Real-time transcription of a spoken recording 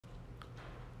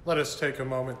Let us take a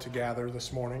moment to gather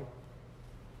this morning.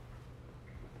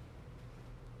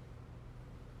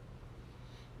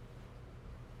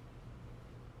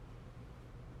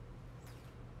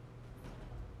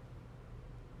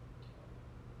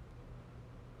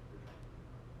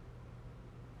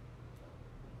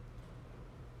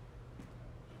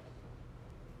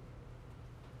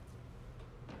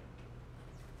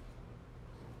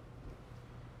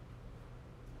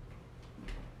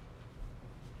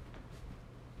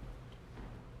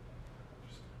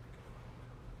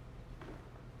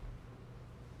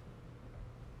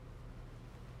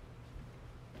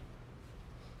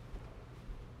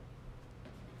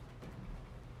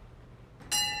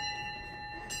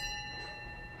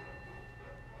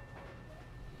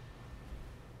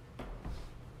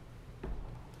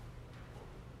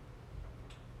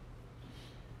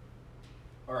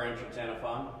 Our ancient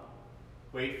antiphon,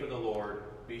 wait for the Lord,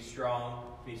 be strong,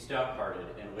 be stout-hearted,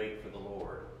 and wait for the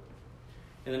Lord.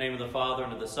 In the name of the Father,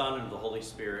 and of the Son, and of the Holy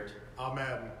Spirit.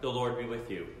 Amen. The Lord be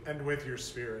with you. And with your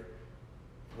spirit.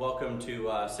 Welcome to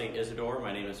St. Isidore.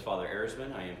 My name is Father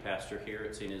Erisman. I am pastor here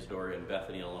at St. Isidore in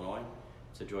Bethany, Illinois.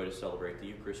 It's a joy to celebrate the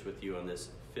Eucharist with you on this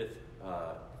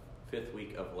fifth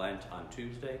week of Lent on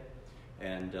Tuesday.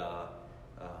 And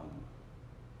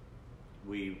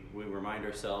we remind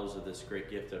ourselves of this great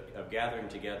gift of gathering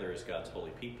together as God's holy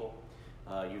people,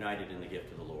 united in the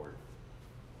gift of the Lord.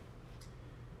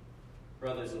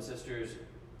 Brothers and sisters,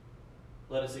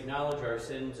 let us acknowledge our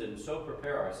sins and so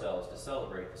prepare ourselves to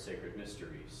celebrate the sacred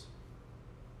mysteries.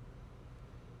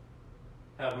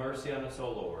 Have mercy on us,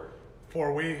 O Lord.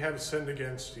 For we have sinned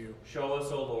against you. Show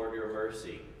us, O Lord, your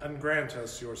mercy. And grant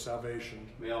us your salvation.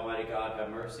 May Almighty God have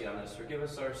mercy on us, forgive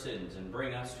us our sins, and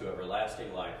bring us to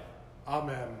everlasting life.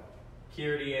 Amen.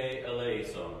 Kyrie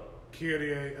eleison.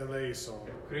 Kyrie eleison.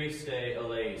 Christe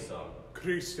eleison.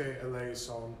 Christe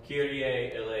eleison.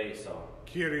 Kyrie eleison.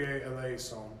 Kyrie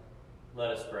eleison. Let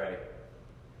us pray.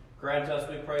 Grant us,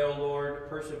 we pray, O Lord,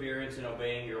 perseverance in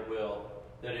obeying your will,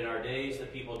 that in our days the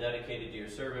people dedicated to your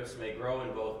service may grow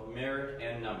in both merit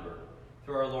and number.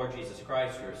 Through our Lord Jesus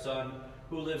Christ, your Son,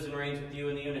 who lives and reigns with you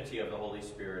in the unity of the Holy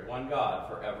Spirit, one God,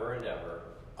 forever and ever.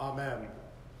 Amen.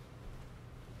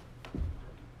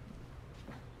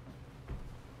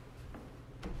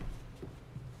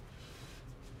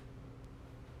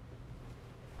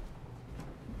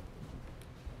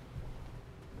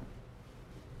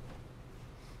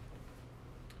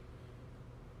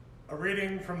 A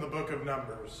reading from the book of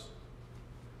Numbers.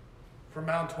 From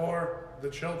Mount Hor, the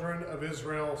children of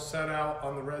Israel set out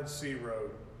on the Red Sea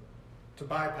road to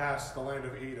bypass the land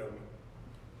of Edom.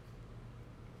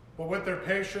 But with their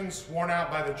patience worn out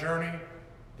by the journey,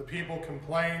 the people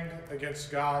complained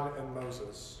against God and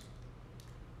Moses.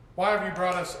 Why have you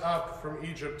brought us up from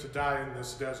Egypt to die in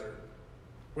this desert,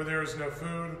 where there is no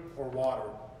food or water?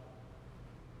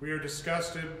 We are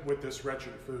disgusted with this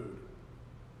wretched food.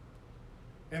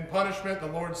 In punishment, the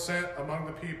Lord sent among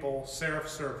the people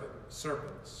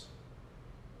serpents,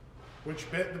 which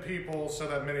bit the people so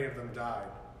that many of them died.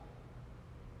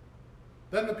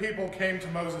 Then the people came to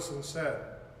Moses and said,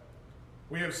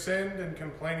 "We have sinned in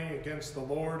complaining against the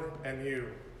Lord and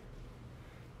you.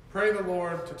 Pray the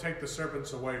Lord to take the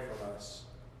serpents away from us."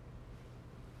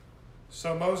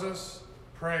 So Moses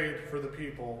prayed for the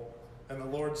people, and the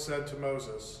Lord said to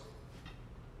Moses,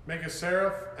 "Make a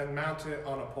seraph and mount it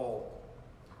on a pole,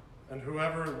 and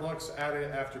whoever looks at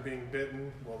it after being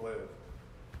bitten will live."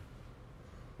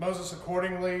 Moses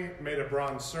accordingly made a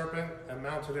bronze serpent and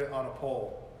mounted it on a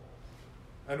pole.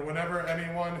 And whenever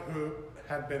anyone who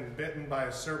had been bitten by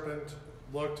a serpent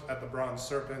looked at the bronze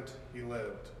serpent, he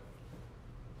lived.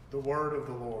 The word of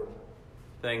the Lord.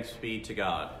 Thanks be to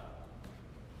God.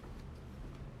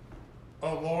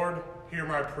 O Lord, hear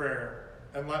my prayer,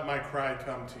 and let my cry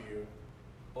come to you.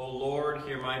 O Lord,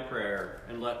 hear my prayer,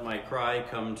 and let my cry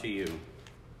come to you.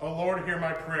 O Lord, hear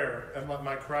my prayer, and let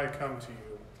my cry come to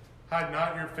you. Hide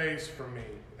not your face from me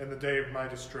in the day of my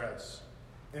distress.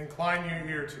 Incline your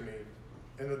ear to me.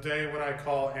 In the day when I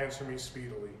call, answer me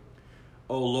speedily.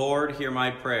 O Lord, hear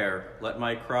my prayer, let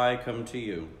my cry come to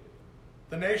you.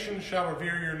 The nations shall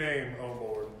revere your name, O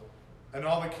Lord, and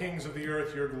all the kings of the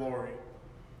earth your glory,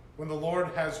 when the Lord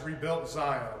has rebuilt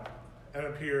Zion and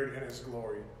appeared in his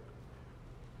glory.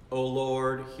 O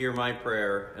Lord, hear my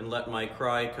prayer, and let my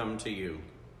cry come to you.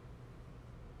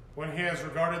 When he has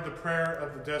regarded the prayer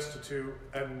of the destitute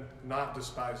and not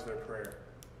despised their prayer.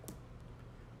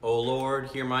 O Lord,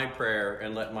 hear my prayer,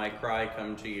 and let my cry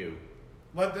come to you.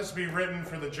 Let this be written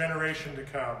for the generation to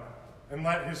come, and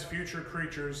let his future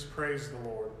creatures praise the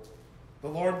Lord. The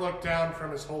Lord looked down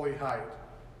from his holy height.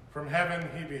 From heaven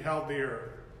he beheld the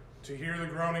earth, to hear the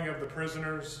groaning of the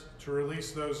prisoners, to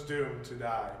release those doomed to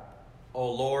die.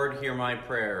 O Lord, hear my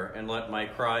prayer, and let my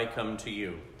cry come to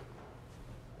you.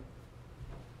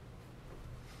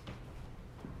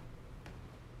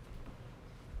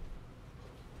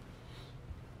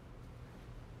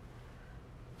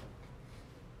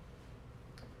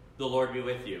 The Lord be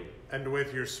with you. And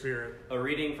with your spirit. A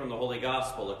reading from the Holy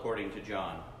Gospel according to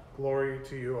John. Glory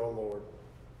to you, O Lord.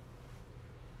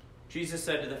 Jesus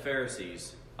said to the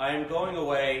Pharisees, I am going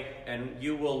away, and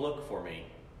you will look for me,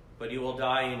 but you will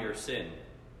die in your sin.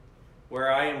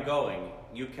 Where I am going,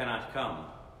 you cannot come.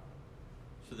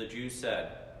 So the Jews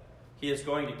said, He is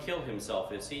going to kill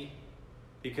himself, is he?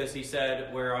 Because he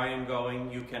said, Where I am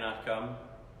going, you cannot come.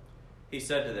 He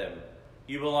said to them,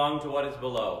 You belong to what is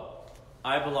below.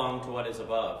 I belong to what is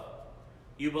above.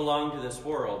 You belong to this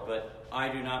world, but I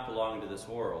do not belong to this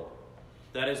world.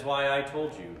 That is why I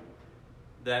told you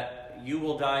that you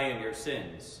will die in your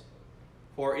sins.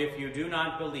 For if you do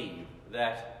not believe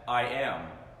that I am,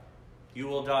 you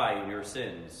will die in your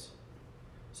sins.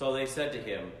 So they said to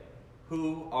him,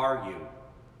 Who are you?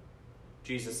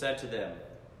 Jesus said to them,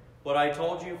 What I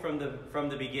told you from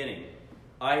the beginning.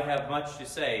 I have much to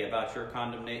say about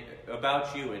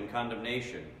you in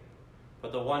condemnation.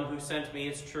 But the one who sent me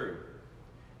is true,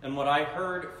 and what I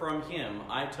heard from him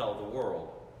I tell the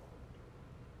world.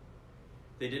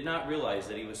 They did not realize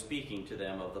that he was speaking to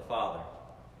them of the Father.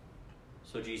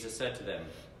 So Jesus said to them,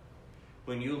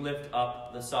 When you lift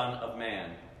up the Son of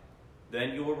Man,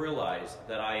 then you will realize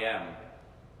that I am,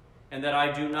 and that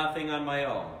I do nothing on my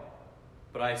own,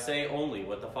 but I say only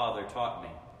what the Father taught me.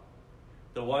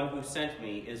 The one who sent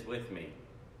me is with me.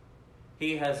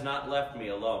 He has not left me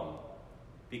alone,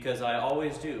 because I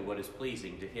always do what is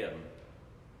pleasing to him.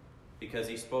 Because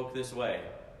he spoke this way,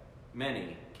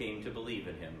 many came to believe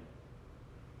in him.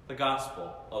 The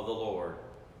Gospel of the Lord.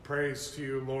 Praise to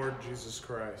you, Lord Jesus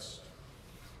Christ.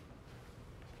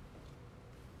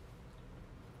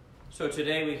 So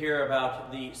today we hear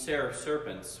about the seraph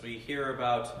serpents. We hear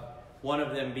about one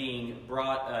of them being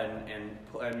brought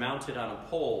and mounted on a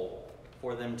pole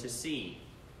for them to see.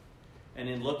 And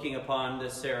in looking upon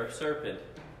this seraph serpent,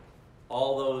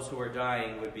 all those who are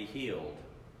dying would be healed.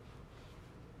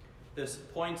 This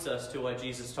points us to what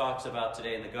Jesus talks about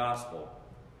today in the Gospel.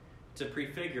 It's a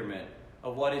prefigurement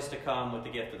of what is to come with the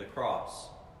gift of the cross.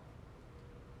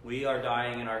 We are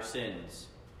dying in our sins,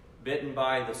 bitten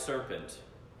by the serpent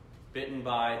in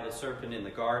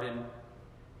the garden,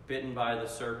 bitten by the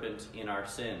serpent in our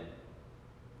sin.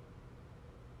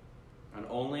 And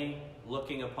only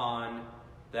looking upon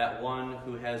that one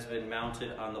who has been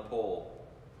mounted on the pole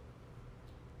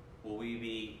will we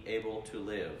be able to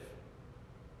live?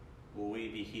 Will we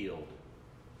be healed?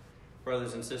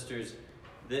 Brothers and sisters,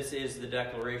 this is the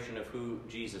declaration of who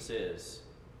Jesus is.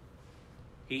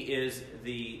 He is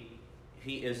the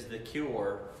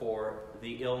cure for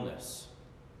the illness.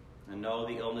 And no,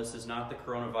 the illness is not the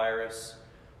coronavirus,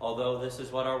 although this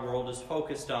is what our world is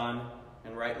focused on,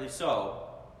 and rightly so.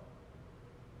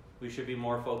 We should be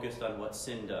more focused on what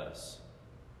sin does.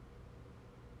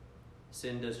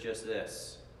 Sin does just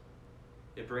this.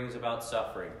 It brings about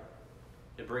suffering.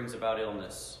 It brings about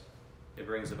illness. It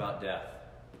brings about death.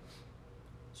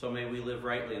 So may we live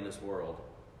rightly in this world.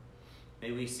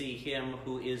 May we see him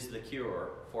who is the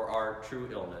cure for our true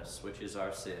illness, which is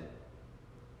our sin,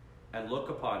 and look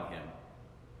upon him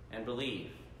and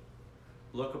believe.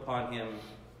 Look upon him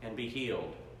and be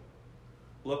healed.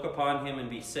 Look upon him and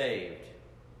be saved.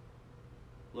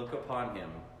 Look upon him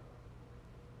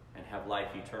and have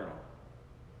life eternal.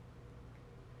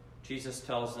 Jesus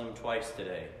tells them twice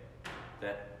today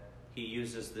that he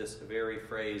uses this very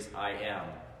phrase, I am,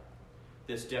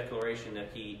 this declaration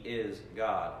that he is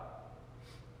God.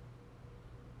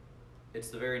 It's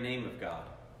the very name of God.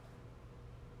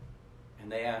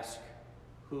 And they ask,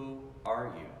 who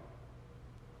are you?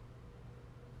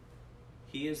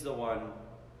 He is the one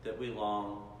that we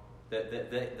long,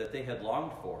 that they had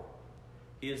longed for.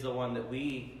 He is the one that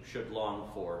we should long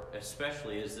for,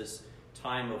 especially as this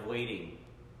time of waiting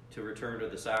to return to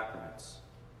the sacraments,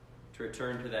 to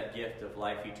return to that gift of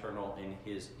life eternal in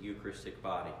his Eucharistic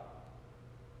body.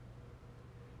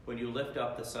 When you lift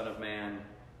up the Son of Man,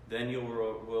 then you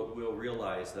will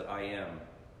realize that I am.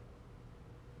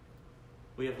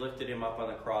 We have lifted him up on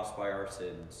the cross by our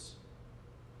sins.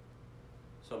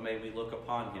 So may we look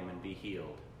upon him and be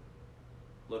healed.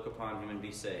 Look upon him and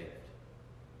be saved.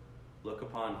 Look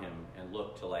upon him and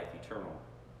look to life eternal.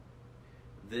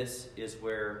 This is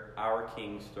where our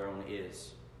King's throne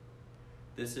is.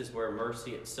 This is where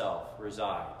mercy itself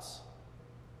resides.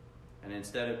 And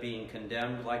instead of being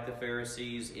condemned like the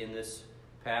Pharisees in this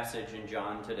passage in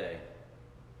John today,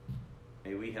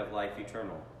 may we have life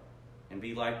eternal, and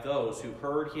be like those who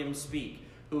heard him speak,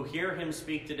 who hear him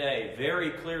speak today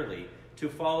very clearly, to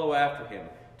follow after him,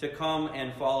 to come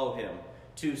and follow him,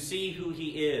 to see who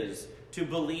he is, to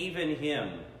believe in him,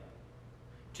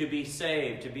 to be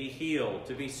saved, to be healed,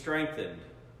 to be strengthened.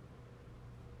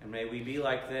 And may we be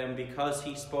like them, because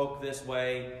he spoke this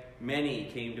way, many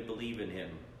came to believe in him.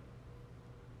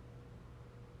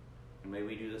 And may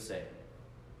we do the same,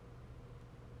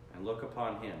 and look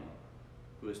upon him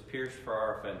who is pierced for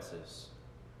our offenses.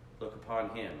 Look upon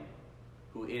him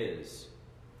who is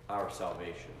our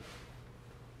salvation.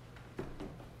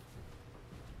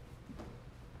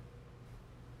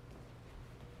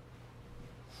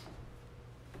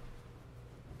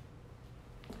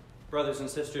 Brothers and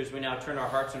sisters, we now turn our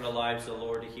hearts and our lives to the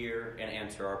Lord to hear and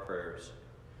answer our prayers.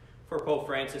 For Pope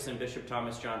Francis and Bishop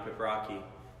Thomas John Paprocki,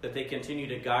 that they continue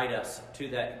to guide us to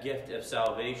that gift of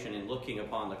salvation in looking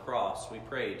upon the cross, we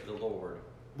pray to the Lord.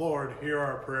 Lord, hear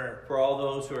our prayer. For all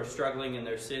those who are struggling in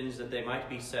their sins, that they might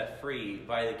be set free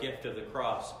by the gift of the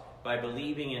cross, by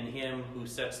believing in him who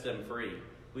sets them free,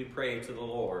 we pray to the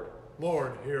Lord.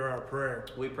 Lord, hear our prayer.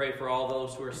 We pray for all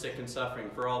those who are sick and suffering,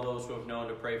 for all those who have known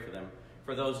to pray for them,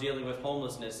 for those dealing with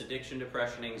homelessness, addiction,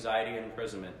 depression, anxiety, and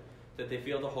imprisonment, that they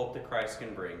feel the hope that Christ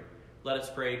can bring. Let us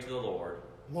pray to the Lord.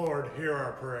 Lord, hear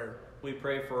our prayer. We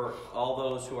pray for all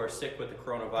those who are sick with the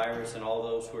coronavirus and all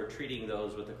those who are treating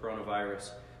those with the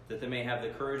coronavirus, that they may have the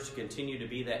courage to continue to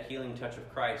be that healing touch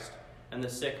of Christ, and the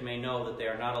sick may know that they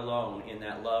are not alone in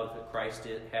that love that Christ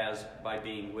has by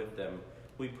being with them.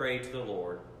 We pray to the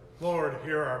Lord. Lord,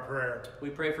 hear our prayer. We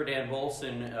pray for Dan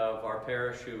Bolson of our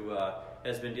parish, who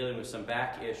has been dealing with some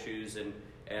back issues and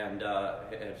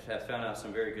has found out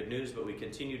some very good news, but we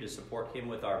continue to support him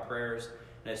with our prayers,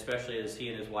 and especially as he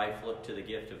and his wife look to the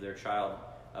gift of their child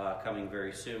coming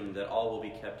very soon, that all will be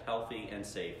kept healthy and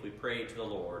safe. We pray to the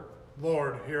Lord.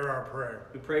 Lord, hear our prayer.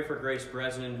 We pray for Grace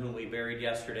Bresnan, whom we buried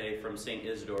yesterday from St.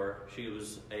 Isidore. She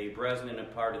was a Bresnan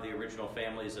and part of the original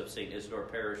families of St. Isidore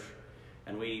Parish,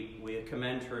 and we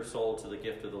commend her soul to the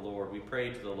gift of the Lord. We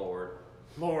pray to the Lord.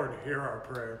 Lord, hear our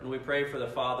prayer. And we pray for the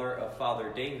father of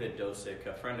Father David Dosick,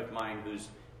 a friend of mine whose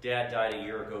dad died a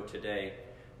year ago today,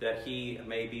 that he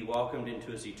may be welcomed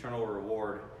into his eternal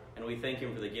reward. And we thank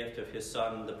him for the gift of his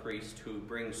son, the priest, who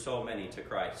brings so many to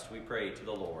Christ. We pray to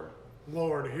the Lord.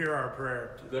 Lord, hear our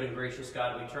prayer. Good and gracious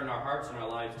God, we turn our hearts and our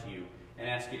lives to you and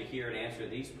ask you to hear and answer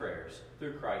these prayers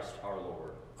through Christ our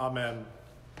Lord. Amen.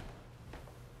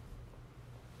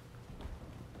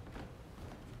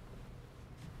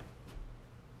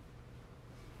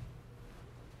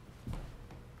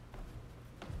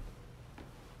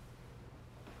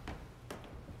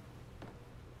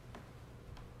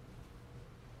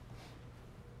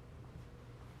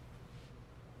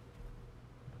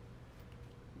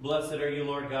 Blessed are you,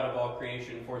 Lord God of all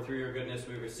creation, for through your goodness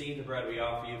we receive the bread we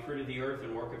offer you, fruit of the earth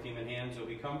and work of human hands, will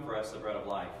become for us the bread of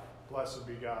life. Blessed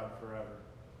be God forever.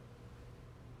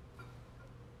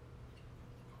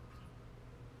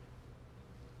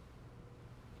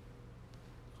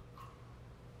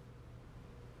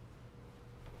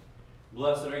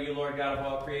 Blessed are you, Lord God of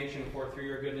all creation, for through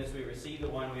your goodness we receive the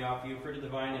wine we offer you, fruit of the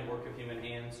vine and work of human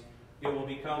hands. It will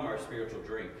become our spiritual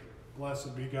drink.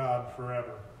 Blessed be God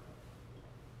forever.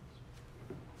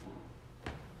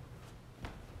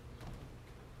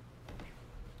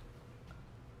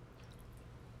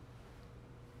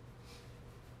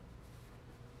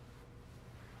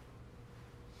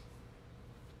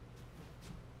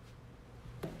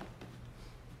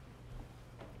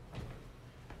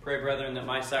 Pray, brethren, that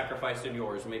my sacrifice and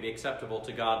yours may be acceptable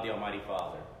to God the Almighty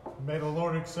Father. May the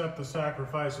Lord accept the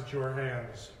sacrifice at your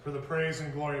hands, for the praise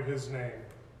and glory of his name,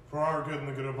 for our good and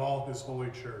the good of all his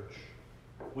holy church.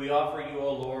 We offer you,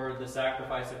 O Lord, the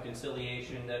sacrifice of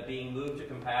conciliation, that being moved to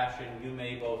compassion, you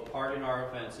may both pardon our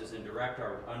offenses and direct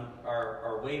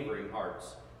our wavering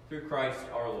hearts. Through Christ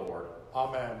our Lord.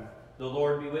 Amen. The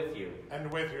Lord be with you.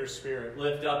 And with your spirit.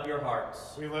 Lift up your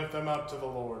hearts. We lift them up to the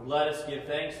Lord. Let us give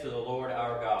thanks to the Lord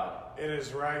our God. It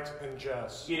is right and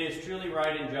just. It is truly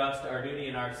right and just, our duty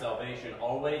and our salvation,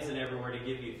 always and everywhere to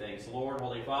give you thanks, Lord,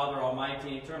 Holy Father, Almighty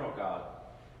and eternal God.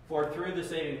 For through the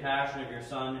saving passion of your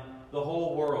Son, the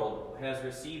whole world has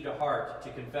received a heart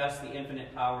to confess the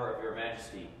infinite power of your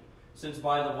majesty. Since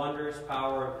by the wondrous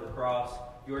power of the cross,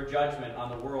 your judgment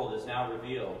on the world is now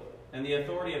revealed, and the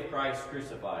authority of Christ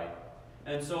crucified.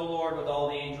 And so, Lord, with all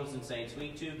the angels and saints, we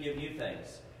too give you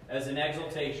thanks. As in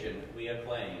exultation we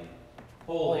acclaim.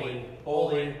 Holy,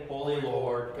 holy, holy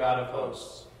Lord, God of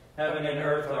hosts. Heaven and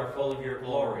earth are full of your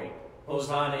glory.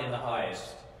 Hosanna in the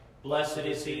highest. Blessed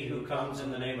is he who comes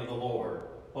in the name of the Lord.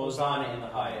 Hosanna in the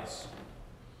highest.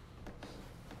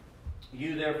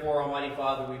 You, therefore, Almighty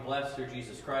Father, we bless through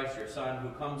Jesus Christ, your Son, who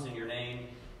comes in your name.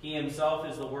 He himself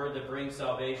is the word that brings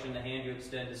salvation, the hand you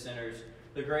extend to sinners,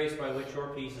 the grace by which your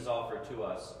peace is offered to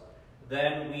us.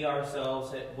 Then when we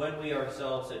ourselves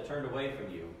had turned away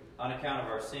from you on account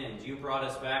of our sins, you brought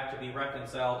us back to be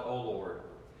reconciled, O Lord,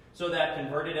 so that,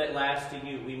 converted at last to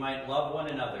you, we might love one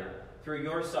another through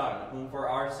your Son, whom for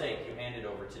our sake you handed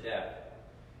over to death.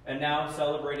 And now,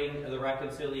 celebrating the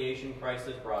reconciliation Christ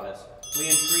has brought us, we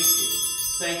entreat you,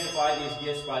 sanctify these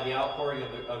gifts by the outpouring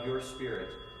of your Spirit,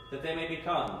 that they may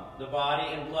become the body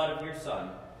and blood of your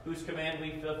Son, whose command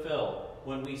we fulfill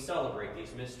when we celebrate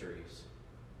these mysteries.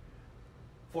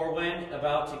 For when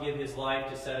about to give his life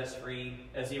to set us free,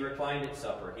 as he reclined at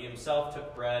supper, he himself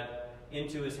took bread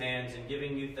into his hands, and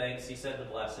giving you thanks, he said the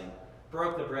blessing,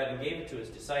 broke the bread, and gave it to his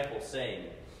disciples, saying,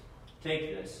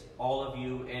 "Take this, all of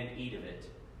you, and eat of it,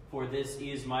 for this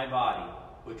is my body,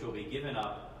 which will be given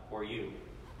up for you."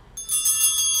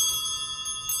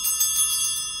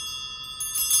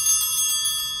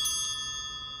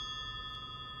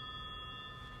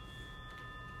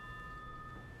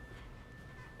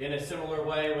 In a similar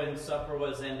way, when supper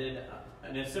was ended,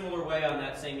 in a similar way on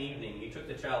that same evening, he took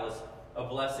the chalice of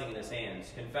blessing in his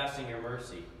hands, confessing your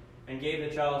mercy, and gave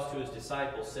the chalice to his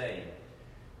disciples, saying,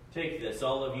 "Take this,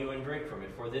 all of you, and drink from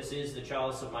it, for this is the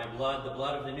chalice of my blood, the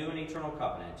blood of the new and eternal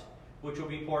covenant, which will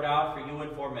be poured out for you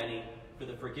and for many for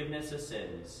the forgiveness of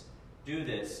sins. Do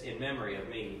this in memory of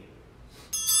me."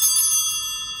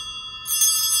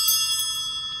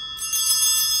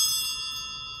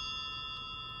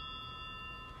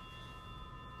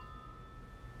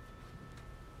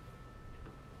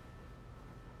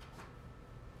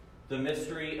 The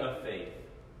mystery of faith.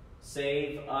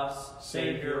 Save us,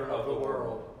 Savior of the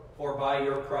world, for by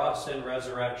your cross and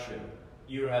resurrection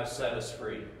you have set us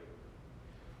free.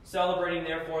 Celebrating,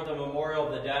 therefore, the memorial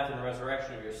of the death and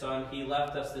resurrection of your Son, he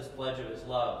left us this pledge of his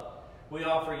love. We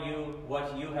offer you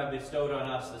what you have bestowed on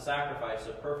us, the sacrifice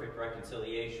of perfect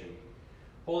reconciliation.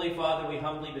 Holy Father, we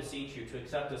humbly beseech you to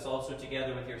accept us also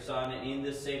together with your Son, and in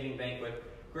this saving banquet,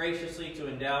 graciously to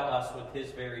endow us with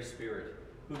his very Spirit,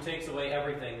 who takes away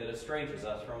everything that estranges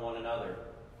us from one another.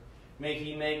 May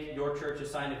he make your church a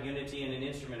sign of unity and an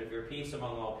instrument of your peace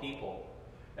among all people.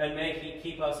 And may he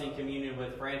keep us in communion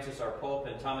with Francis our Pope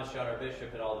and Thomas John our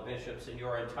Bishop and all the bishops and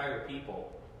your entire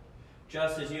people.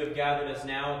 Just as you have gathered us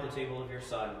now at the table of your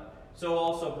Son, so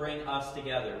also bring us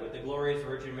together with the glorious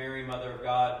Virgin Mary, Mother of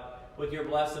God, with your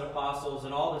blessed apostles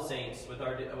and all the saints, with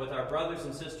our brothers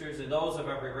and sisters and those of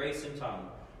every race and tongue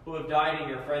who have died in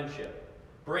your friendship.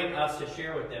 Bring us to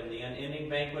share with them the unending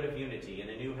banquet of unity in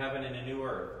a new heaven and a new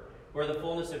earth, where the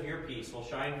fullness of your peace will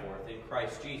shine forth in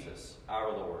Christ Jesus,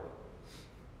 our Lord.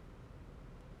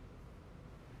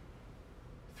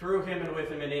 Through him and with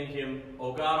him and in him,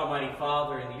 O God, Almighty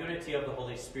Father, in the unity of the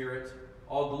Holy Spirit,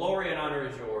 all glory and honor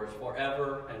is yours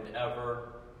forever and ever.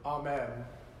 Amen.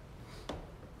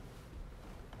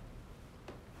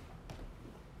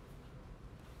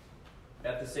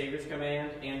 At the Savior's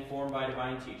command and formed by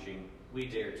divine teaching, we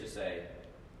dare to say,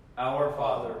 Our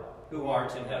Father, who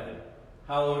art in heaven,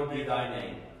 hallowed be thy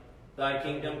name. Thy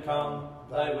kingdom come,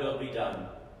 thy will be done,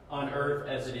 on earth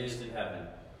as it is in heaven.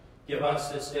 Give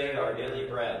us this day our daily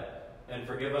bread, and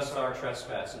forgive us our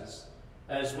trespasses,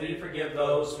 as we forgive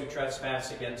those who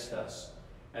trespass against us.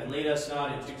 And lead us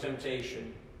not into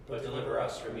temptation, but deliver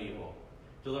us from evil.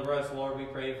 Deliver us, Lord, we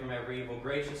pray, from every evil.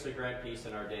 Graciously grant peace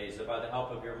in our days, that by the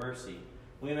help of your mercy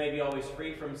we may be always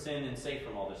free from sin and safe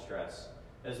from all distress,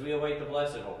 as we await the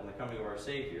blessed hope and the coming of our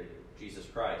Savior, Jesus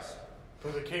Christ.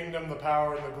 For the kingdom, the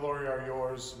power, and the glory are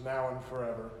yours, now and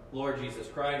forever. Lord Jesus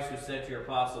Christ, who said to your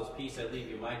apostles, Peace I leave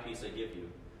you, my peace I give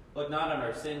you, look not on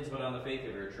our sins, but on the faith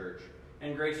of your church,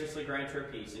 and graciously grant her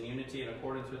peace in unity in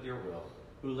accordance with your will,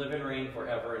 who live and reign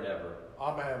forever and ever.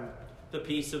 Amen. The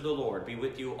peace of the Lord be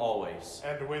with you always.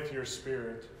 And with your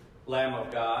spirit. Lamb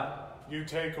of God, you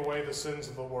take away the sins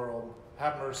of the world.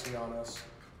 Have mercy on us.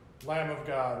 Lamb of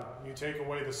God, you take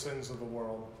away the sins of the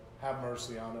world. Have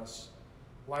mercy on us.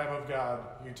 Lamb of God,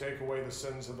 you take away the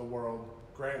sins of the world.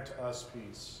 Grant us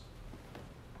peace.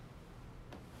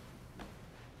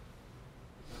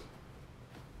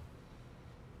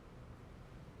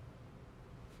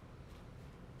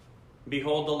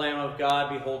 Behold the Lamb of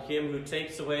God, behold him who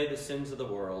takes away the sins of the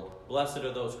world. Blessed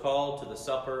are those called to the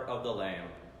supper of the Lamb.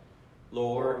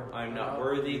 Lord, I am not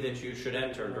worthy that you should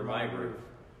enter under my roof,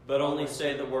 but only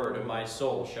say the word, and my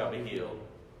soul shall be healed.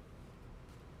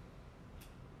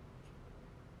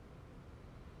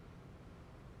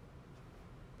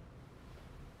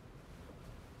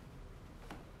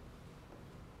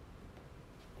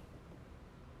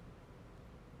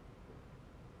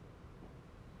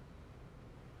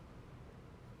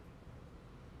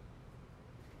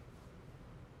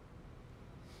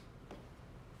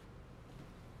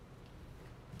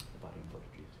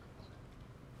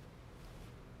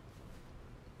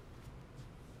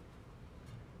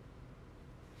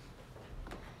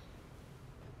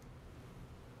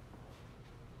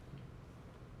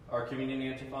 Our communion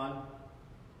antiphon.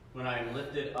 When I am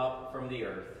lifted up from the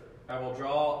earth, I will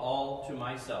draw all to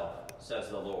myself, says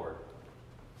the Lord.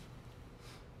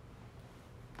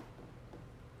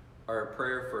 Our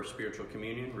prayer for spiritual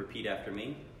communion, repeat after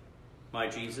me. My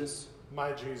Jesus,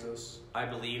 I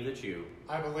believe that you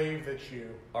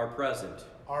are present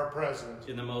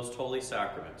in the most holy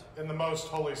sacrament.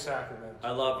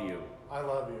 I love you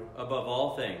above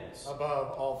all things.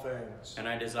 And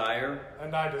I desire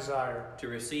to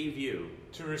receive you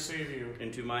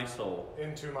into my soul.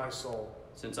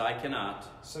 Since I cannot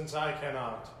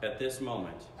at this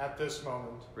moment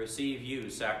receive you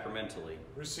sacramentally.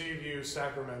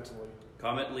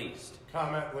 Come at least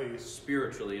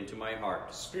spiritually into my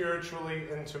heart.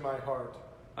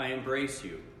 I embrace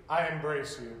you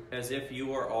as if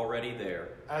you are already there.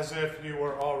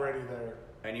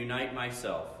 And unite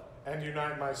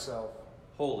myself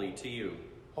wholly to you.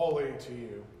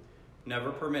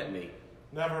 Never permit me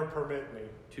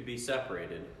to be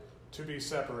separated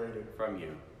from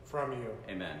you.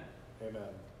 Amen.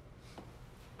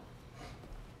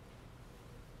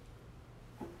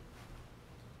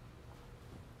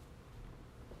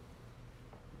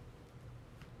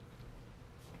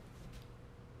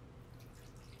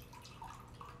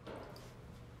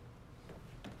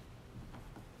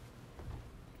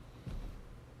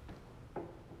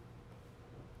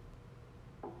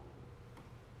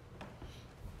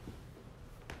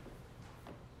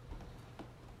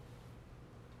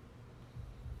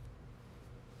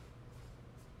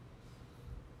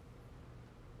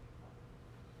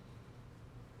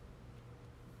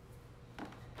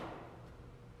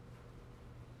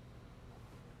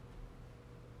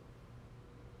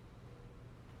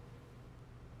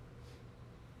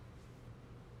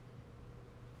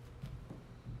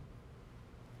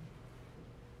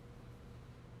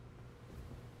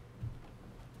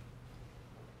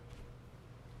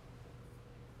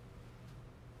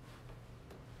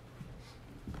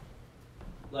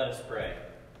 Let us pray.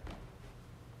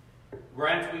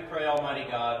 Grant, we pray, Almighty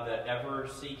God, that ever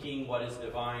seeking what is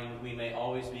divine, we may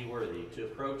always be worthy to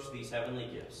approach these heavenly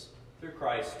gifts. Through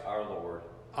Christ our Lord.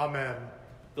 Amen.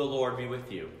 The Lord be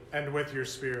with you. And with your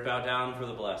spirit. Bow down for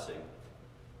the blessing.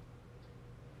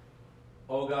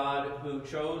 O God, who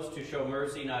chose to show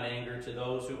mercy, not anger, to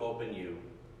those who open you,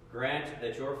 grant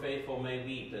that your faithful may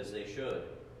weep as they should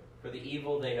for the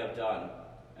evil they have done,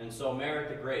 and so merit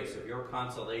the grace of your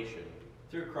consolation.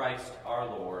 Through Christ our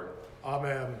Lord.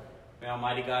 Amen. May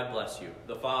Almighty God bless you,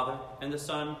 the Father, and the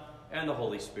Son, and the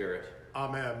Holy Spirit.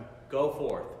 Amen. Go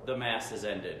forth. The Mass is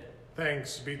ended.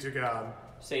 Thanks be to God.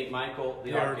 Saint Michael,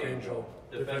 the Archangel,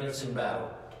 defend us in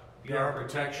battle. Be our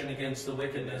protection against the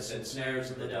wickedness and snares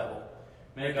of the devil.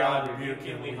 May God rebuke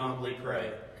him, we humbly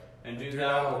pray. And do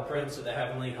thou, O Prince of the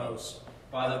heavenly host,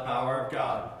 by the power of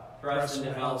God, thrust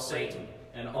into hell Satan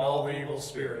and all the evil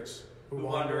spirits who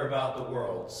wander about the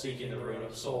world, seeking the ruin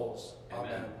of souls.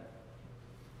 Amen.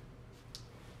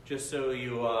 Just so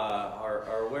you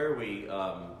are aware, we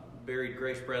buried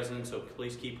Grace Breslin, so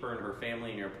please keep her and her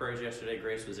family in your prayers. Yesterday,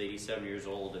 Grace was 87 years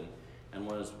old and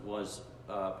was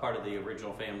part of the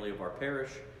original family of our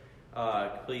parish.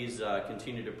 Please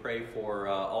continue to pray for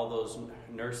all those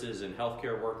nurses and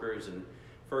healthcare workers and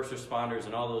first responders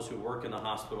and all those who work in the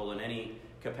hospital in any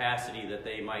capacity, that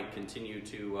they might continue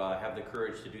to have the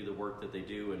courage to do the work that they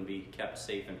do and be kept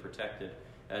safe and protected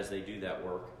as they do that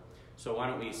work. So why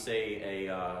don't we say a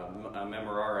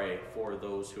memorare for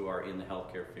those who are in the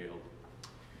healthcare field.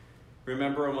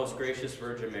 Remember, O most gracious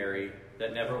Virgin Mary,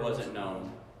 that never was it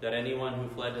known that anyone who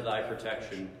fled to thy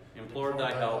protection, implored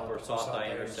thy help, or sought thy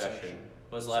intercession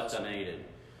was left unaided.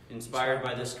 Inspired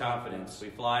by this confidence, we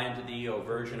fly unto thee, O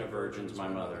Virgin of Virgins, my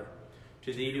Mother.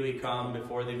 To thee do we come,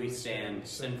 before thee we stand,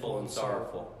 sinful and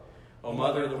sorrowful. O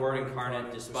Mother of the Word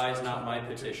incarnate, despise not my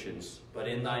petitions, but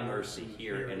in thy mercy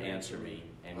hear and answer me.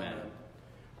 Amen.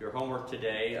 Your homework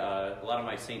today, a lot of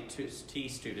my St. T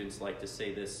students like to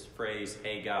say this phrase,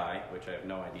 hey guy, which I have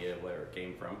no idea where it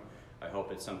came from. I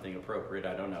hope it's something appropriate,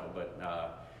 I don't know,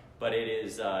 but it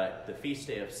is the feast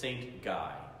day of Saint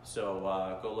Guy.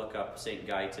 So go look up Saint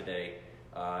Guy today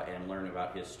and learn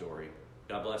about his story.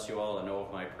 God bless you all, and know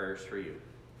of my prayers for you.